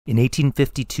In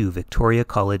 1852, Victoria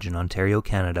College in Ontario,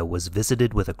 Canada was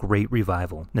visited with a great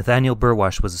revival. Nathanael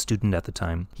Burwash was a student at the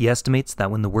time. He estimates that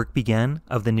when the work began,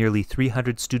 of the nearly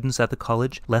 300 students at the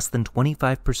college, less than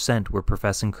 25% were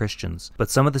professing Christians. But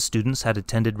some of the students had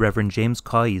attended Reverend James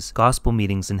Cawey's gospel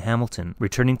meetings in Hamilton.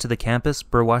 Returning to the campus,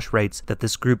 Burwash writes that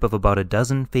this group of about a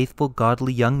dozen faithful,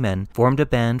 godly young men formed a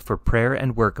band for prayer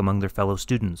and work among their fellow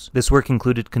students. This work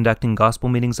included conducting gospel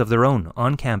meetings of their own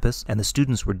on campus, and the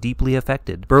students were deeply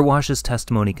affected. Burwash's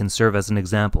testimony can serve as an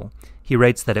example. He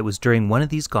writes that it was during one of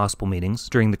these gospel meetings,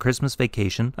 during the Christmas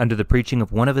vacation, under the preaching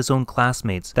of one of his own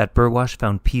classmates, that Burwash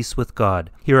found peace with God.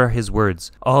 Here are his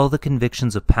words: "All the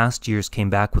convictions of past years came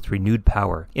back with renewed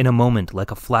power. In a moment,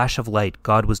 like a flash of light,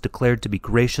 God was declared to be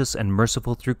gracious and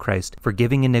merciful through Christ,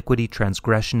 forgiving iniquity,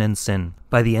 transgression, and sin."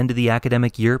 By the end of the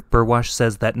academic year, Burwash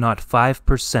says that not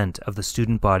 5% of the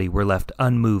student body were left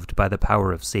unmoved by the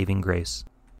power of saving grace.